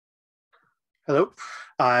Hello,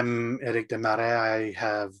 I'm Éric Desmarais. I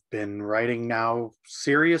have been writing now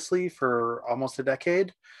seriously for almost a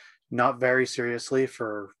decade, not very seriously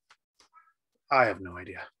for, I have no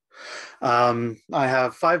idea. I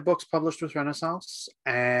have 5 books published with Renaissance,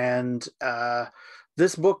 and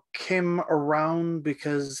this book came around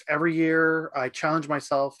because every year I challenge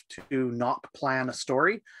myself to not plan a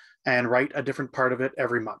story and write a different part of it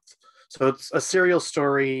every month. So it's a serial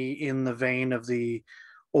story in the vein of the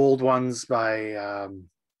old ones by uh,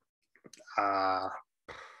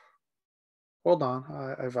 hold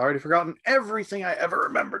on, I've already forgotten everything I ever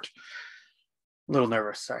remembered. A little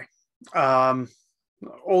nervous, sorry. Um,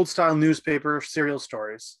 Old style newspaper serial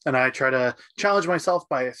stories, and I try to challenge myself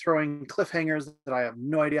by throwing cliffhangers that I have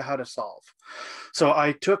no idea how to solve. So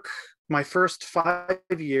I took my first 5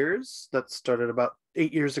 years, that started about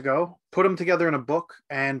 8 years ago, put them together in a book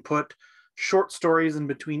and put short stories in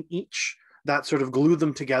between each that sort of glue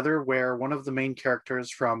them together, where one of the main characters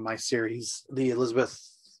from my series, the Elizabeth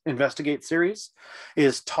Investigate series,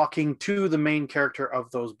 is talking to the main character of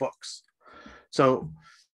those books. So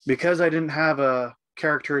because I didn't have a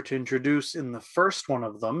character to introduce in the first one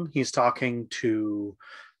of them, he's talking to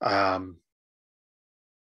John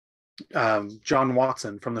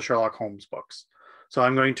Watson from the Sherlock Holmes books. So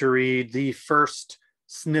I'm going to read the first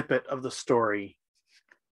snippet of the story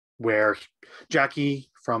where Jackie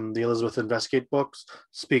from the Elizabeth Investigate books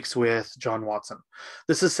speaks with John Watson.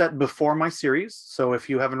 This is set before my series, so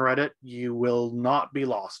if you haven't read it, you will not be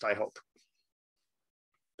lost, I hope.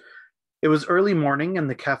 It was early morning, and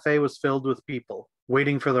the cafe was filled with people,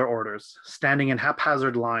 waiting for their orders. Standing in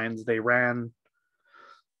haphazard lines, they ran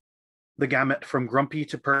the gamut from grumpy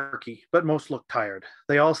to perky, but most looked tired.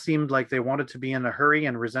 They all seemed like they wanted to be in a hurry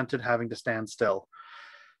and resented having to stand still.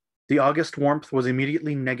 The August warmth was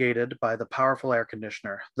immediately negated by the powerful air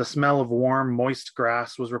conditioner. The smell of warm, moist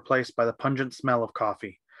grass was replaced by the pungent smell of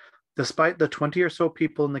coffee. Despite the 20 or so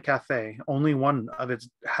people in the cafe, only one of its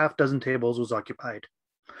half-dozen tables was occupied.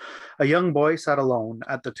 A young boy sat alone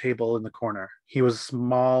at the table in the corner. He was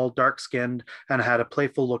small, dark-skinned, and had a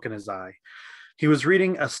playful look in his eye. He was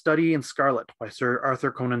reading A Study in Scarlet by Sir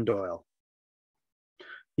Arthur Conan Doyle.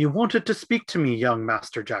 "You wanted to speak to me, young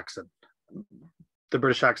Master Jackson." The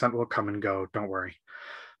British accent will come and go, don't worry.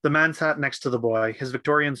 The man sat next to the boy. His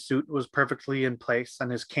Victorian suit was perfectly in place, and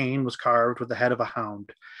his cane was carved with the head of a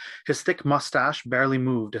hound. His thick mustache barely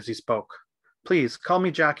moved as he spoke. "Please, call me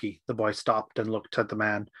Jackie." The boy stopped and looked at the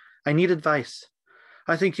man. "I need advice."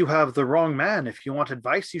 "I think you have the wrong man. If you want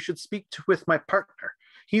advice, you should speak with my partner.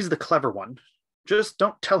 He's the clever one. Just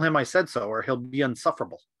don't tell him I said so, or he'll be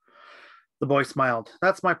insufferable." The boy smiled.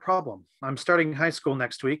 "That's my problem. I'm starting high school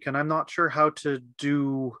next week, and I'm not sure how to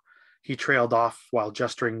do..." He trailed off while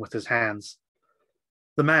gesturing with his hands.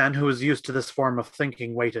 The man, who was used to this form of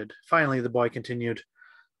thinking, waited. Finally, the boy continued,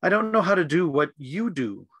 "I don't know how to do what you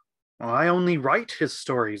do." "I only write his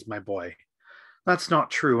stories, my boy." "That's not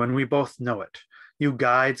true, and we both know it. You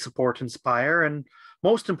guide, support, inspire, and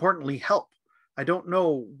most importantly, help. I don't know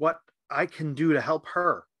what I can do to help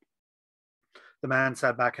her." The man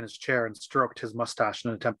sat back in his chair and stroked his mustache in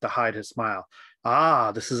an attempt to hide his smile.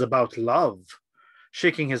 "Ah, this is about love."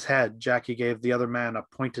 Shaking his head, Jackie gave the other man a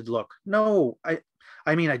pointed look. "No,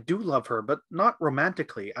 I mean, I do love her, but not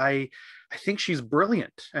romantically. I think she's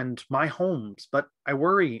brilliant, and my Holmes, but I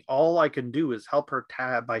worry all I can do is help her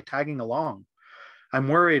by tagging along. I'm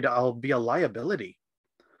worried I'll be a liability."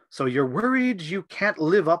 "So you're worried you can't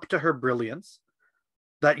live up to her brilliance?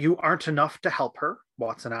 That you aren't enough to help her?"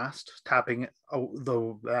 Watson asked, tapping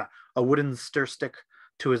a wooden stir stick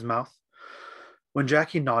to his mouth. When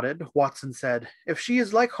Jackie nodded, Watson said, "If she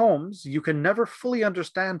is like Holmes, you can never fully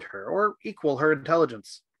understand her or equal her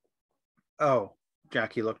intelligence." "Oh."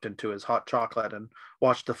 Jackie looked into his hot chocolate and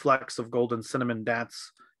watched the flecks of golden cinnamon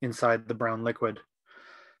dance inside the brown liquid.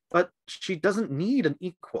 "But she doesn't need an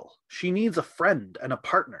equal. She needs a friend and a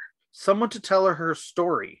partner. Someone to tell her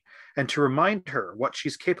story and to remind her what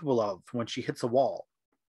she's capable of when she hits a wall."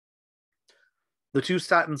 The two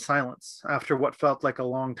sat in silence. After what felt like a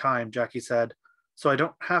long time, Jackie said, "So I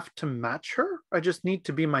don't have to match her? I just need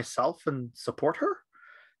to be myself and support her?"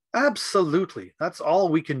 "Absolutely. That's all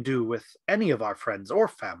we can do with any of our friends or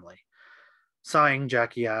family." Sighing,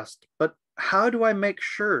 Jackie asked, "But how do I make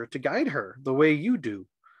sure to guide her the way you do?"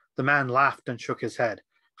 The man laughed and shook his head.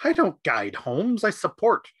 "I don't guide Holmes. I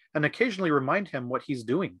support and occasionally remind him what he's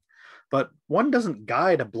doing. But one doesn't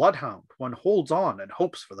guide a bloodhound. One holds on and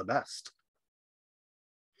hopes for the best."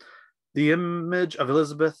 The image of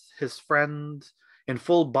Elizabeth, his friend, in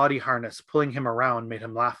full body harness, pulling him around, made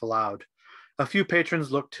him laugh aloud. A few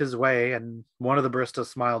patrons looked his way, and one of the baristas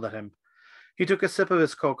smiled at him. He took a sip of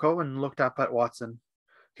his cocoa and looked up at Watson.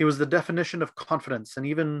 He was the definition of confidence and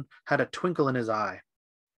even had a twinkle in his eye.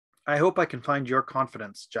 I hope I can find your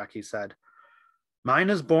confidence, Jackie said.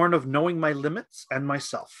 Mine is born of knowing my limits and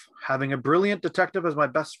myself. Having a brilliant detective as my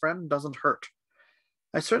best friend doesn't hurt.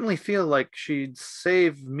 I certainly feel like she'd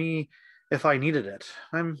save me if I needed it.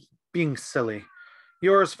 I'm being silly.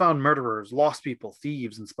 Yours found murderers, lost people,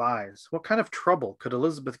 thieves, and spies. What kind of trouble could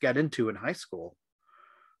Elizabeth get into in high school?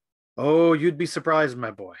 Oh, you'd be surprised,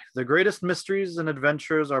 my boy. The greatest mysteries and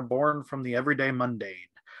adventures are born from the everyday mundane.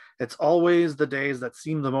 It's always the days that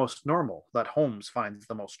seem the most normal that Holmes finds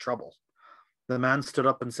the most trouble. The man stood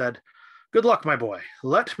up and said, Good luck, my boy.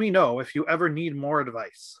 Let me know if you ever need more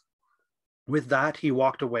advice. With that, he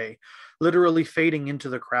walked away, literally fading into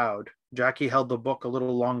the crowd. Jackie held the book a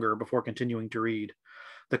little longer before continuing to read.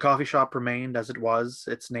 The coffee shop remained as it was,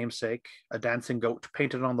 its namesake, a dancing goat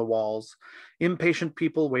painted on the walls, impatient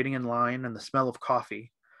people waiting in line, and the smell of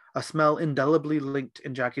coffee, a smell indelibly linked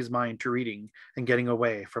in Jackie's mind to reading and getting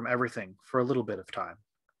away from everything for a little bit of time.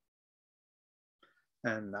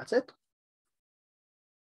 And that's it.